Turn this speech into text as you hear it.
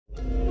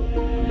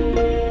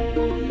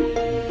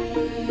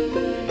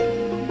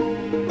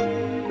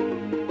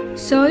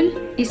Soil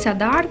is a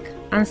dark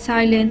and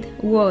silent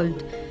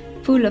world,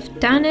 full of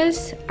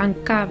tunnels and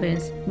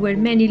caverns where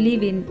many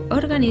living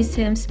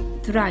organisms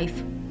thrive.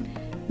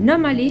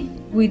 Normally,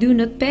 we do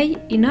not pay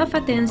enough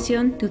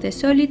attention to the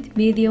solid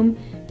medium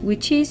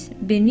which is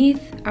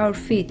beneath our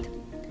feet.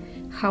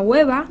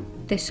 However,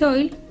 the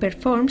soil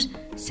performs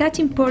such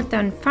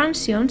important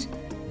functions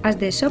as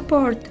the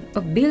support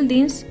of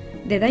buildings,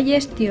 the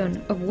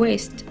digestion of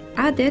waste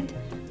added,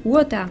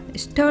 water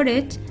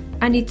storage,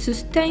 and it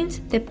sustains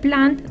the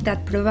plant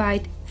that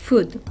provide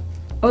food.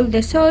 All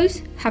the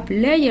soils have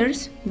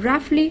layers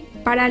roughly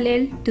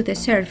parallel to the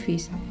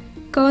surface,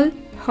 called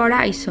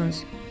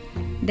horizons.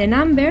 The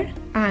number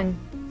and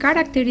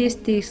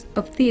characteristics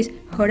of these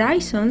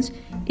horizons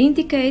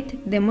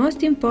indicate the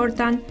most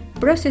important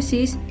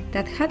processes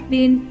that have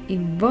been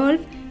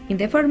involved in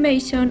the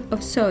formation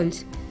of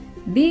soils,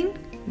 being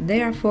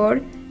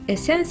therefore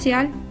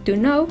essential to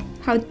know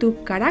how to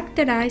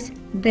characterize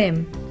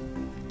them.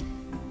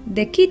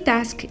 The key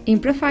task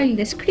in profile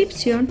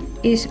description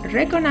is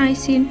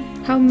recognizing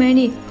how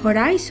many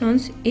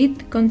horizons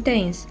it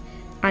contains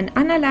and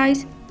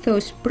analyze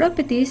those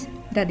properties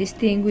that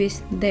distinguish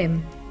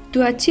them.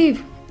 To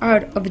achieve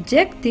our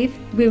objective,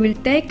 we will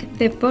take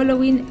the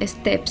following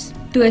steps: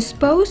 to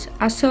expose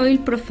a soil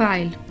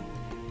profile,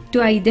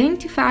 to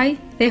identify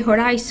the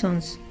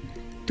horizons,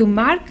 to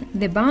mark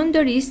the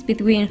boundaries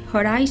between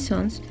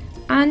horizons,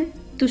 and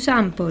to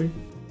sample.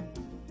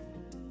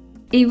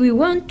 If we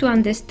want to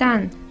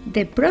understand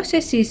the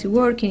processes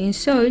working in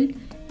soil,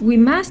 we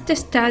must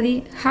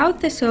study how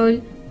the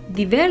soil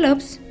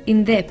develops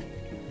in depth.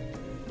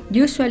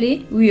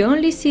 Usually, we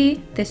only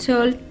see the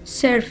soil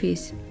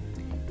surface.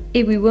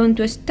 If we want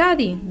to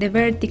study the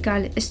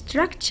vertical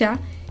structure,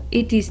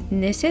 it is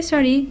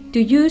necessary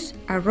to use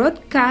a rod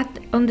cut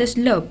on the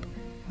slope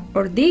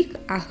or dig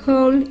a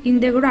hole in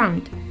the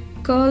ground,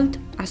 called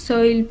a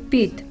soil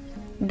pit,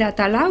 that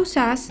allows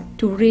us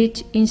to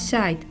reach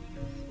inside.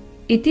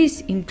 It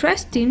is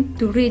interesting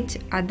to reach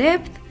a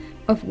depth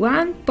of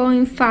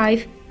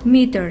 1.5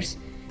 meters,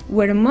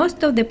 where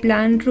most of the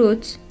plant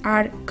roots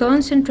are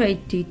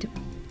concentrated.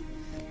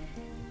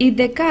 If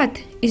the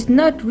cut is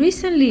not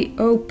recently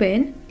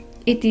open,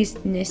 it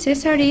is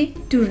necessary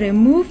to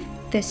remove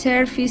the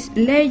surface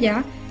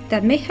layer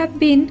that may have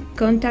been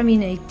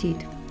contaminated.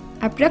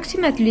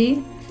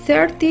 Approximately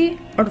 30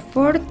 or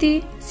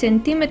 40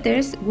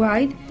 centimeters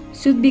wide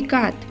should be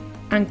cut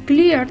and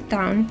cleared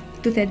down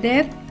to the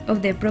depth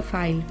of the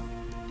profile.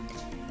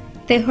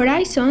 The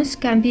horizons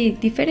can be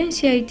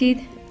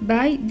differentiated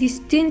by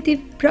distinctive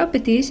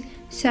properties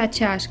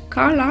such as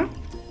color,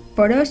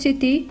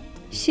 porosity,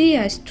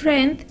 shear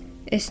strength,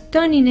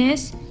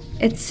 stoniness,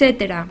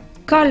 etc.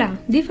 Color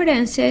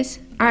differences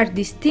are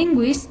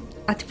distinguished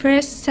at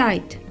first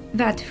sight,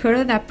 but for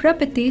other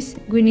properties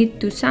we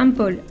need to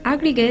sample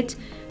aggregates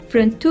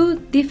from two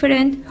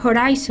different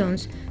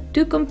horizons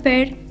to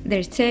compare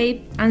their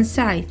shape and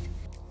size.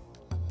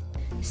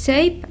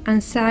 Shape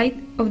and size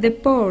of the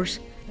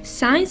pores,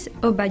 signs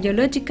of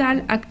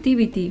biological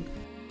activity,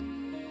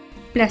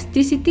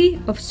 plasticity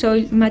of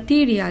soil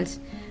materials,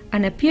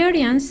 and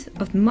appearance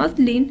of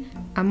mottling,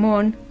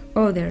 among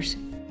others.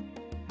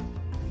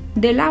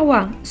 The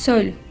lower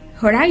soil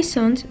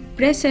horizons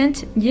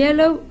present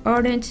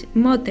yellow-orange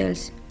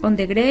mottles on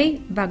the gray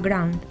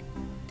background.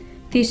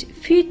 This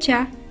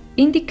feature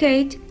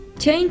indicates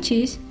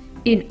changes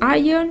in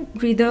ion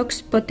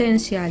redox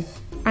potential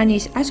and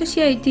is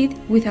associated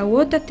with a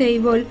water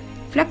table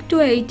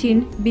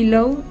fluctuating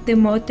below the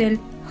mottled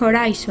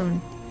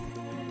horizon.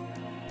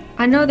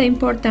 Another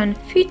important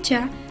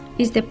feature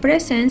is the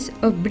presence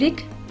of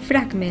brick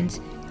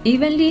fragments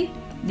evenly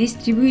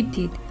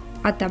distributed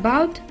at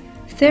about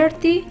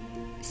 30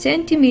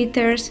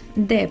 centimeters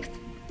depth.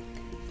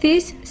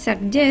 This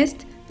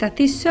suggests that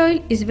this soil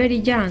is very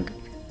young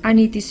and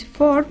it is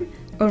formed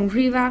on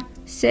river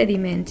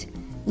sediment,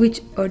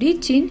 which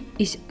origin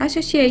is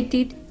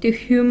associated to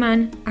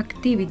human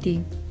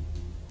activity.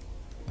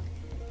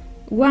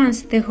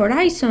 Once the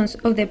horizons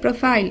of the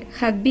profile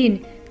have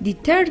been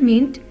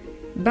determined,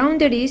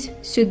 boundaries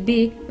should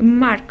be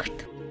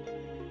marked.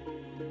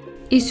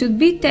 It should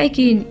be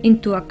taken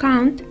into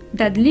account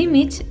that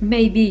limits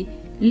may be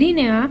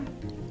linear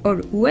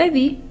or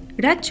wavy,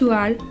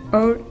 gradual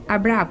or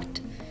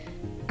abrupt.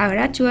 A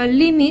gradual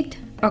limit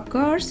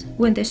occurs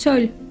when the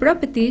soil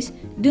properties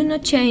do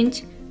not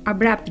change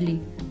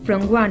abruptly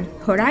from one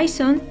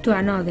horizon to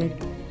another.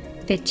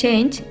 The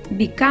change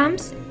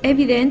becomes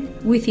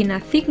evident within a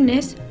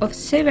thickness of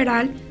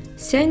several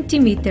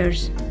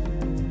centimeters.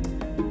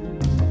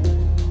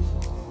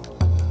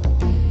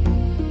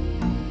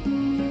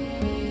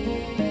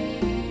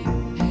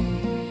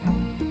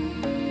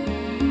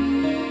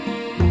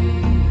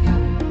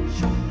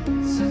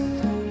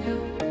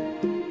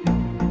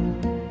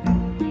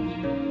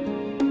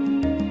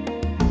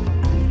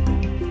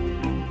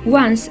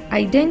 Once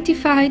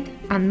identified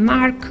and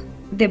marked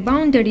the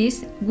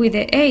boundaries with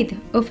the aid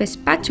of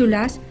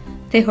spatulas,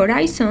 the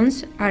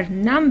horizons are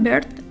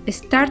numbered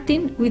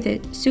starting with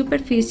the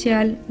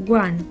superficial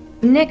one.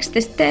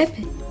 Next step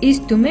is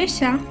to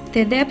measure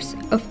the depth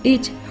of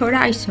each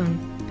horizon.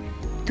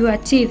 To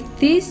achieve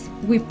this,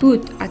 we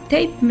put a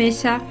tape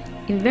measure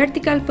in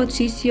vertical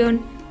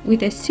position with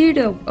the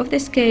zero of the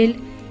scale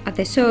at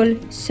the soil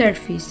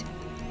surface.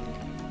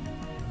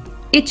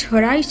 Each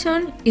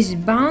horizon is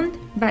bound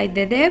by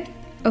the depth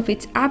of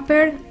its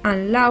upper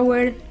and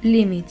lower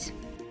limits.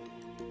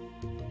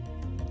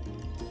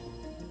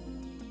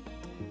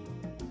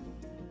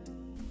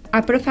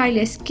 A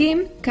profile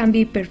scheme can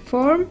be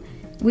performed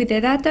with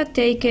the data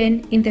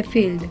taken in the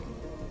field.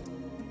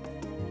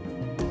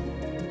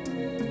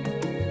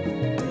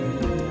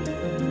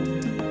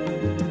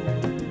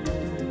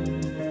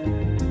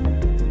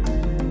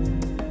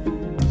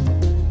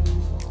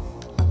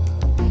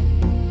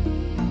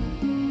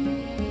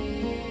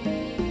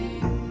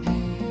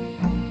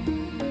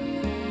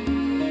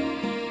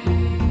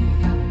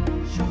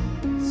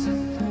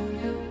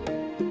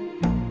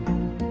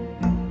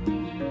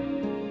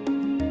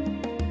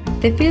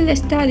 The field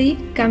study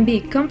can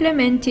be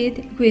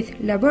complemented with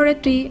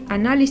laboratory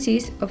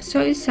analysis of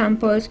soil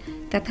samples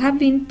that have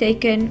been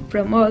taken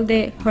from all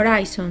the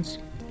horizons.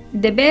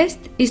 The best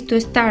is to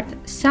start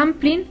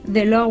sampling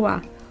the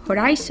lower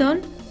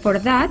horizon. For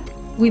that,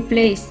 we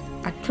place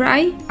a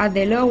try at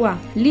the lower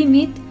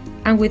limit,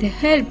 and with the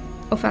help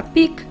of a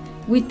pick,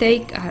 we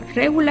take a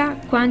regular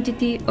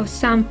quantity of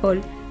sample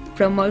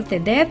from all the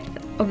depth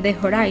of the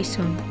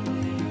horizon.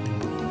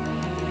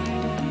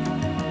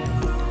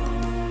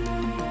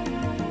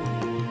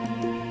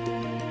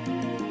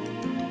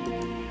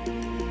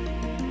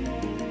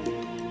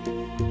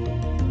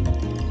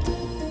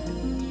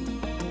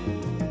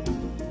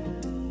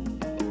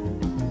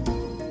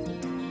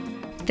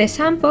 The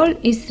sample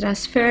is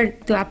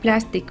transferred to a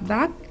plastic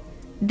bag,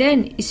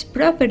 then is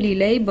properly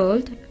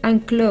labeled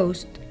and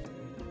closed.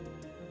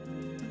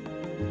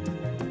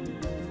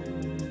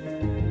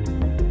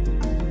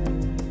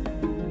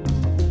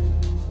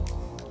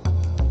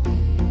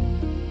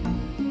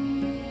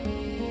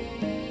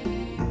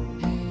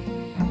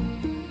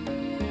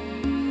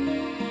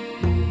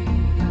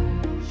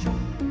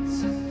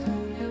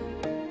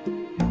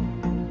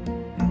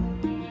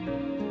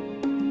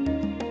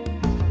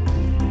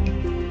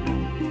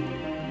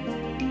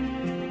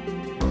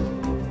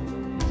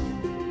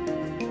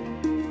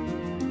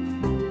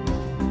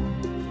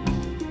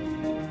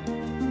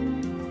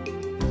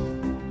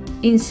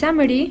 In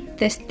summary,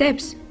 the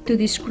steps to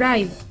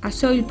describe a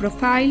soil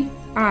profile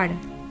are: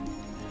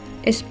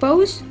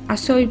 expose a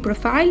soil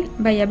profile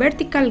by a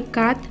vertical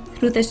cut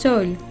through the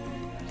soil,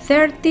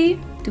 30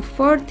 to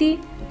 40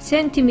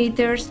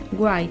 centimeters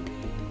wide.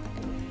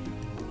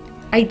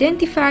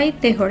 Identify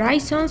the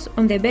horizons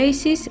on the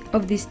basis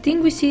of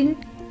distinguishing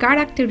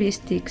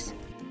characteristics.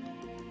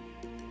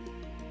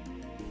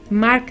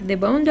 Mark the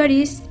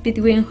boundaries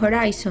between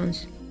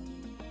horizons.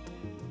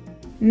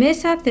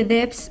 Measure the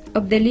depths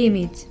of the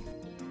limits.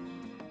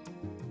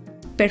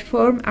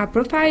 Perform a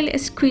profile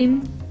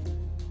scheme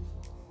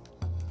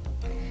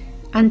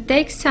and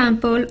take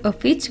sample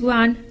of each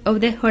one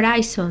of the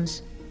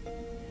horizons.